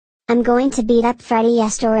I'm going to beat up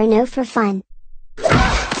FreddyYesDoraNo for fun.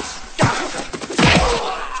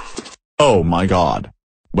 Oh my god.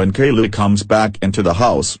 When Caillou comes back into the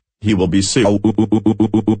house, he will be so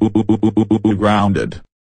grounded.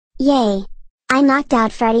 Yay! I knocked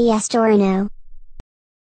out FreddyYesDoraNo.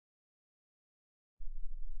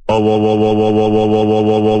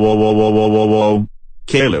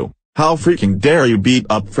 Caillou, how freaking dare you beat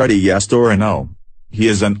up FreddyYesDoraNo? He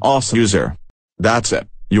is an awesome user. That's it,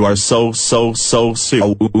 you are so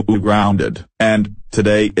grounded. And,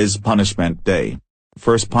 today is punishment day.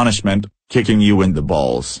 First punishment, kicking you in the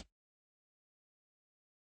balls.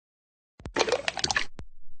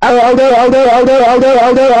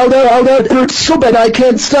 It hurts so bad I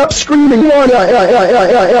can't stop screaming.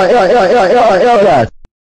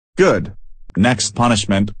 Good. Next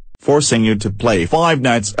punishment, forcing you to play Five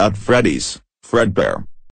Nights at Freddy's, Fredbear.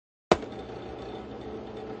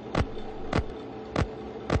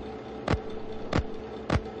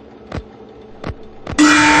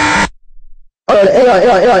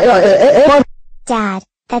 Dad,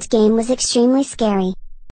 that game was extremely scary.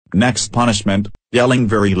 Next punishment, yelling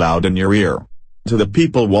very loud in your ear. To the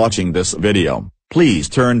people watching this video, please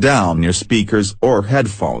turn down your speakers or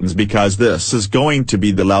headphones because this is going to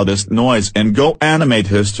be the loudest noise in Go Animate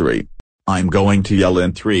history. I'm going to yell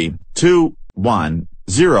in 3, 2, 1,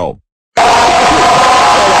 0.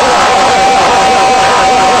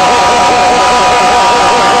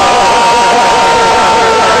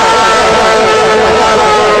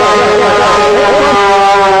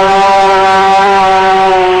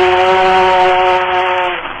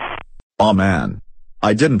 Oh man.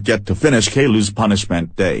 I didn't get to finish Caillou's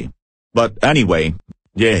punishment day. But anyway,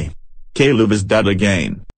 yay. Caillou is dead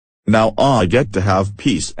again. Now I get to have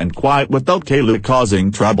peace and quiet without Caillou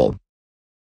causing trouble.